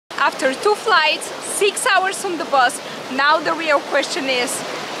after 2 flights, 6 hours on the bus. Now the real question is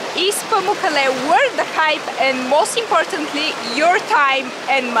Pamukkale worth the hype, and most importantly, your time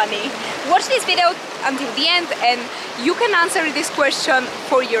and money? Watch this video until the end and you can answer this question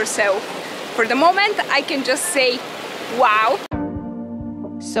for yourself. For the moment, I can just say, wow.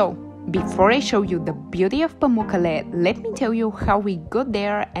 So, before I show you the beauty of Pamukkale, let me tell you how we got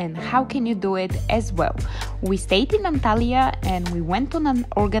there and how can you do it as well. We stayed in Antalya and we went on an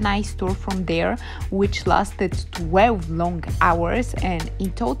organized tour from there, which lasted 12 long hours, and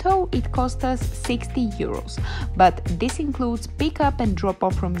in total it cost us 60 euros. But this includes pick up and drop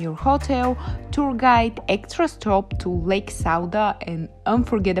off from your hotel, tour guide, extra stop to Lake Salda, and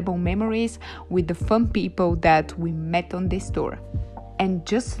unforgettable memories with the fun people that we met on this tour. And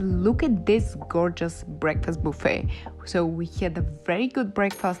just look at this gorgeous breakfast buffet. So we had a very good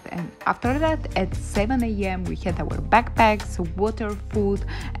breakfast, and after that at 7 a.m. we had our backpacks, water, food,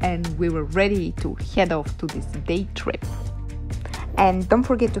 and we were ready to head off to this day trip. And don't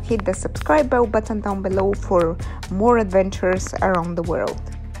forget to hit the subscribe bell button down below for more adventures around the world.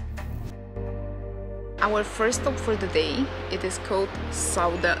 Our first stop for the day, it is called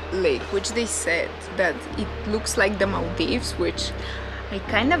Salda Lake, which they said that it looks like the Maldives, which I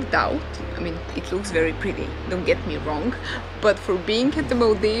kind of doubt. I mean, it looks very pretty, don't get me wrong, but for being at the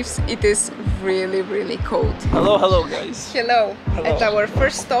Maldives, it is really, really cold. Hello guys. Hello. At our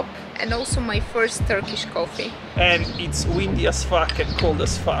first stop, and also my first Turkish coffee. And it's windy as fuck and cold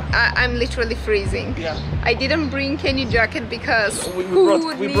as fuck. I'm literally freezing. Yeah. I didn't bring any jacket because we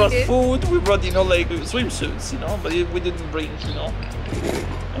brought food, we brought, you know, like swimsuits, you know, but we didn't bring, you know.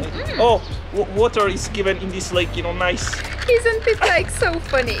 Oh, water is given in this lake, you know, nice. Isn't it like so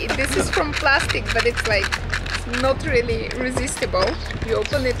funny? This is from plastic, but it's like not really resistible. You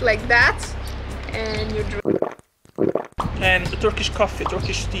open it like that and you drink. And Turkish coffee,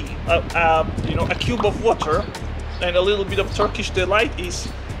 Turkish tea, you know, a cube of water and a little bit of Turkish delight is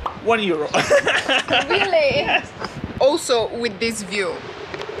 €1. Really? Yes. Also with this view,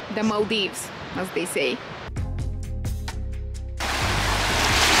 the Maldives, as they say.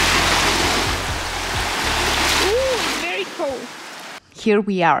 Here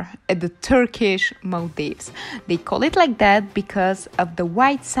we are at the Turkish Maldives. They call it like that because of the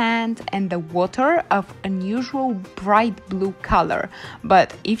white sand and the water of unusual bright blue color.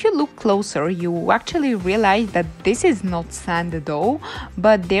 But if you look closer, you actually realize that this is not sand at all,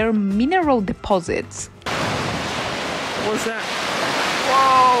 but they're mineral deposits. What's that?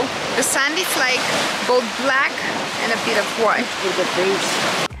 Whoa! The sand is like both black and a bit of white.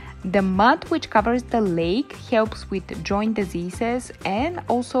 The mud which covers the lake helps with joint diseases, and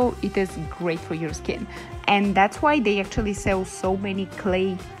also it is great for your skin. And that's why they actually sell so many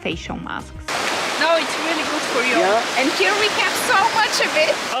clay facial masks. No, it's really good for you. Yeah. And here we have so much of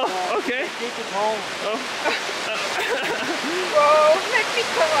it. Oh, okay. Take it home. Oh. Whoa, let me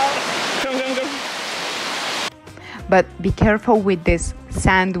come out. Come. But be careful with this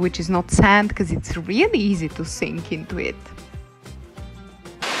sand, which is not sand, because it's really easy to sink into it.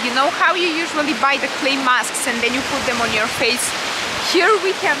 You know how you usually buy the clay masks and then you put them on your face? Here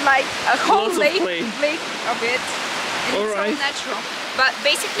we have like a whole lake of it, and it's all natural. But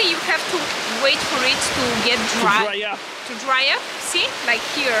basically you have to wait for it to get dry. To dry up, see? Like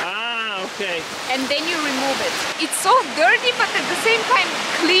here. Ah, okay. And then you remove it. It's so dirty, but at the same time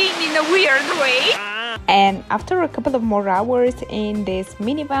clean in a weird way. And after a couple of more hours in this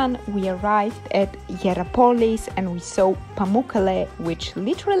minivan, we arrived at Hierapolis and we saw Pamukkale, which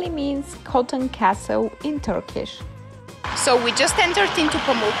literally means cotton castle in Turkish. So we just entered into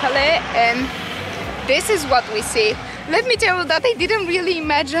Pamukkale and this is what we see. Let me tell you that I didn't really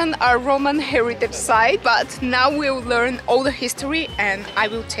imagine a Roman heritage site, but now we'll learn all the history and I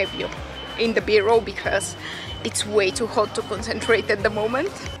will tell you in the B-roll because it's way too hot to concentrate at the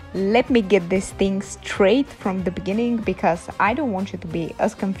moment. Let me get this thing straight from the beginning because I don't want you to be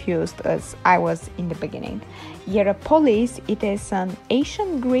as confused as I was in the beginning. Hierapolis, it is an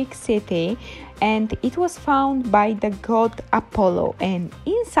ancient Greek city and it was found by the god Apollo, and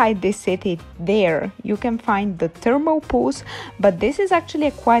inside this city there you can find the thermal pools, but this is actually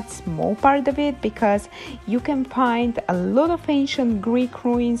a quite small part of it because you can find a lot of ancient Greek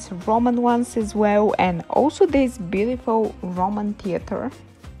ruins, Roman ones as well, and also this beautiful Roman theater.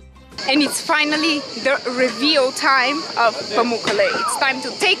 And it's finally the reveal time of Pamukkale. It's time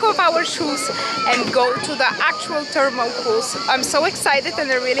to take off our shoes and go to the actual thermal pools. I'm so excited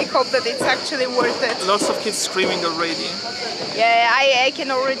and I really hope that it's actually worth it. Lots of kids screaming already. Yeah, I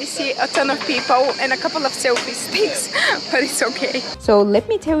can already see a ton of people and a couple of selfie sticks, but it's okay. So let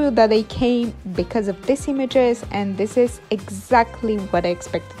me tell you that I came because of these images and this is exactly what I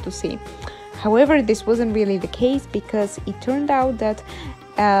expected to see. However, this wasn't really the case because it turned out that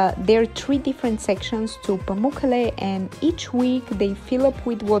there are 3 different sections to Pamukkale and each week they fill up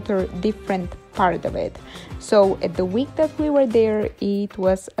with water different part of it. So at the week that we were there, it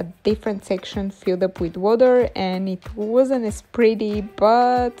was a different section filled up with water and it wasn't as pretty,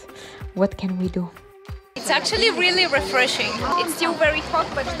 but what can we do? It's actually really refreshing. It's still very hot,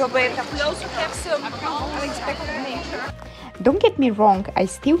 but we also have some unexpected nature. Don't get me wrong, I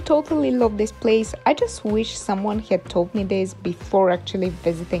still totally love this place. I just wish someone had told me this before actually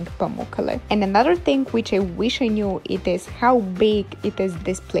visiting Pamukkale. And another thing which I wish I knew it is how big it is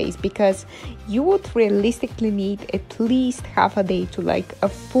this place, because you would realistically need at least half a day to like a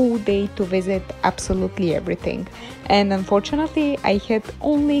full day to visit absolutely everything. And unfortunately, I had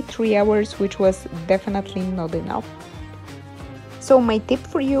only 3 hours, which was definitely not enough. So my tip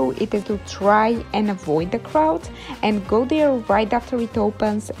for you it is to try and avoid the crowd and go there right after it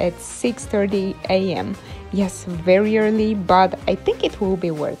opens at 6:30 a.m. Yes, very early, but I think it will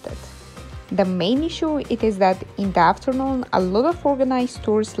be worth it. The main issue it is that in the afternoon, a lot of organized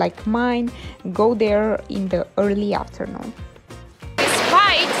tours like mine go there in the early afternoon.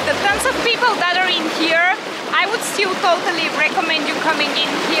 Despite the tons of people that are in here, I would still totally recommend you coming in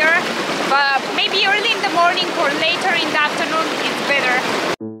here, but maybe early in the morning or later in the afternoon it's better.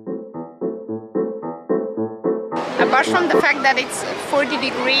 Apart from the fact that it's 40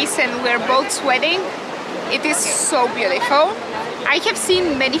 degrees and we're both sweating, it is so beautiful. I have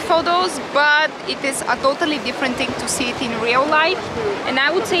seen many photos, but it is a totally different thing to see it in real life. And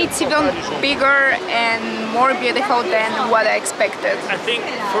I would say it's even bigger and more beautiful than what I expected. I think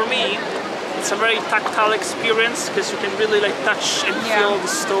for me, it's a very tactile experience because you can really like touch and feel the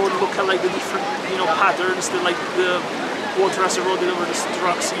stone, look at like the different patterns, the water has eroded over the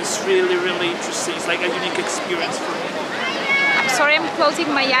rocks. It's really interesting. It's like a unique experience for me. I'm sorry I'm closing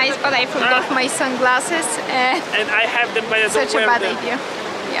my eyes, but I forgot my sunglasses and I have them, but I don't such a bad idea.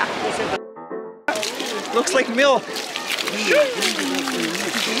 Yeah. Looks like milk.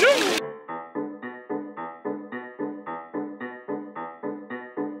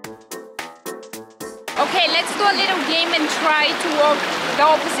 Okay, let's do a little game and try to walk the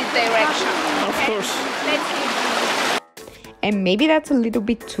opposite direction. Of course. Let's do it. And maybe that's a little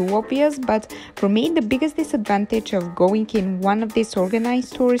bit too obvious, but for me the biggest disadvantage of going in one of these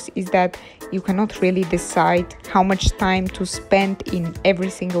organized tours is that you cannot really decide how much time to spend in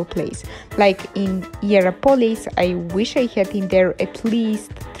every single place. Like in Hierapolis, I wish I had in there at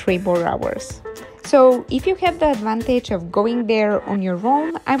least 3 more hours. So if you have the advantage of going there on your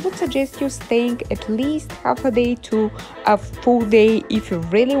own, I would suggest you staying at least half a day to a full day if you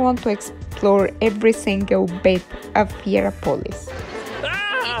really want to explore every single bit of Hierapolis.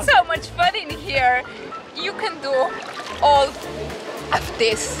 It's so much fun in here. You can do all of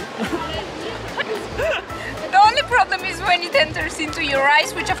this. The only problem is when it enters into your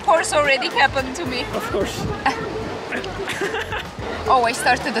eyes, which of course already happened to me. Of course. Oh, I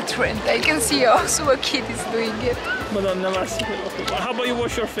started a trend. I can see also a kid is doing it. How about you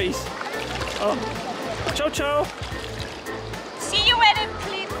wash your face? Oh. Ciao, ciao. See you when it's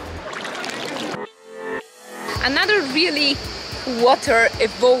clean. Another really water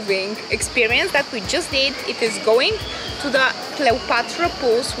evolving experience that we just did, it is going to the Cleopartra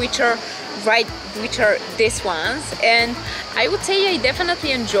pools, which are these ones, and I would say I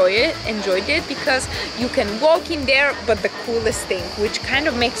definitely enjoyed it because you can walk in there, but the coolest thing, which kind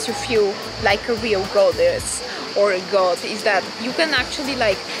of makes you feel like a real goddess or a god, is that you can actually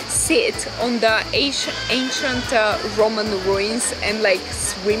like sit on the ancient Roman ruins and like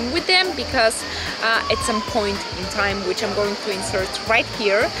swim with them, because at some point in time, which I'm going to insert right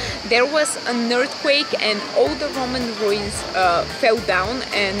here, there was an earthquake and all the Roman ruins fell down,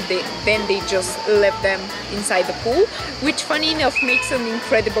 and then they just left them inside the pool, which funny enough makes an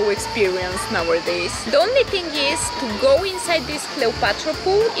incredible experience nowadays. The only thing is, to go inside this Cleopatra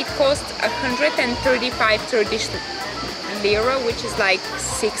pool, it costs 135 Turkish lira, which is like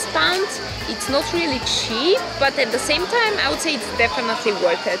 £6. It's not really cheap, but at the same time I would say it's definitely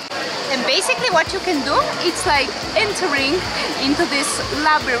worth it. And basically what you can do, it's like entering into this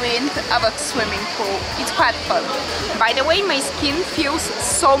labyrinth of a swimming pool. It's quite fun. By the way, my skin feels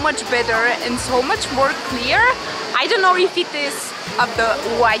so much better and so much more clear. I don't know if it is of the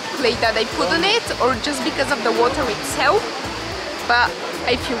white clay that I put on it or just because of the water itself, but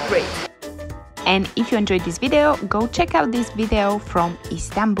I feel great. And if you enjoyed this video, go check out this video from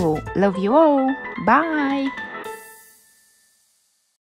Istanbul. Love you all. Bye.